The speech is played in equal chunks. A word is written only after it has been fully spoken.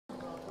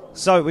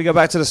So we go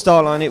back to the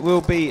start line. It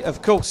will be,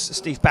 of course,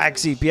 Steve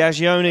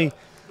BaggsyBoyUK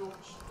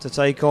to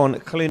take on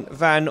Clint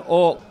Van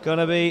Oort.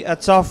 Gonna be a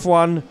tough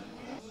one.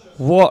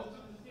 What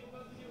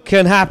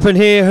can happen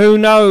here? Who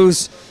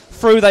knows?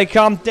 Through they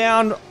come,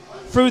 down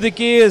through the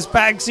gears.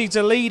 Baggsy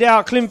to lead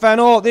out Clint Van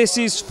Oort. This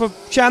is for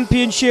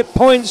championship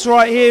points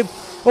right here.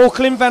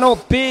 Clint Van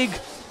Oort, big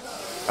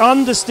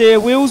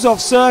understeer, wheels off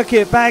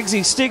circuit.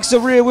 Baggsy sticks the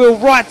rear wheel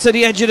right to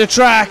the edge of the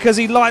track as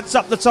he lights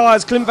up the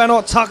tyres. Clint Van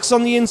Oort tucks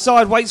on the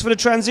inside, waits for the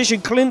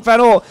transition. Clint Van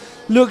Oort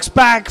looks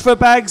back for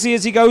Baggsy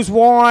as he goes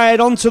wide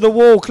onto the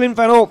wall. Clint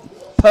Van Oort,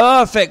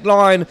 perfect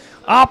line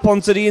up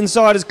onto the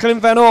inside as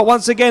Clint Van Oort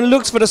once again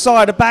looks for the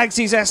side of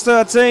Baggsy's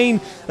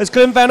S13 as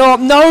Clint Van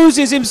Oort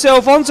noses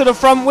himself onto the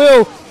front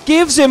wheel,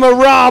 gives him a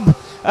rub,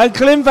 and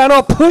Clint Van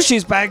Oort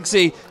pushes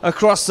Baggsy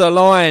across the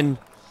line.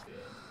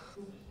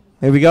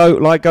 Here we go,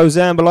 light goes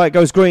amber, light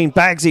goes green.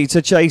 Baggsy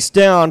to chase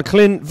down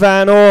Clint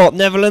Van Oort.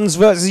 Netherlands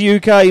versus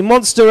UK.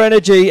 Monster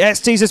Energy,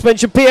 ST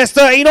suspension,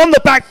 PS13 on the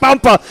back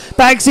bumper.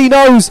 Baggsy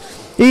knows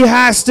he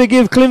has to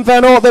give Clint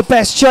Van Oort the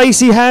best chase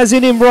he has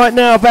in him right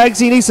now.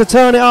 Baggsy needs to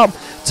turn it up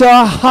to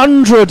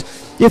 100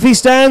 if he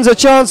stands a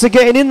chance of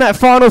getting in that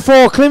final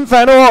four. Clint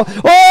Van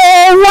Oort,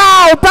 oh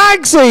wow,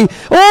 Baggsy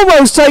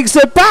almost takes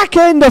the back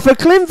end off of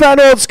Clint Van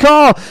Oort's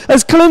car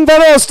as Clint Van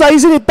Oort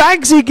stays in it.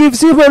 Baggsy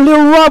gives him a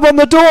little rub on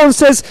the door and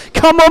says,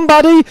 come on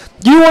buddy,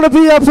 you want to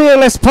be up here,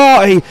 let's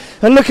party.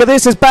 And look at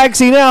this as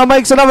Baggsy now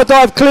makes another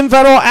dive. Clint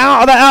Van Oort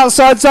out of the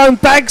outside zone,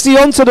 Baggsy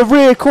onto the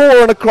rear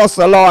quarter and across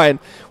the line.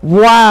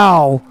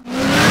 Wow.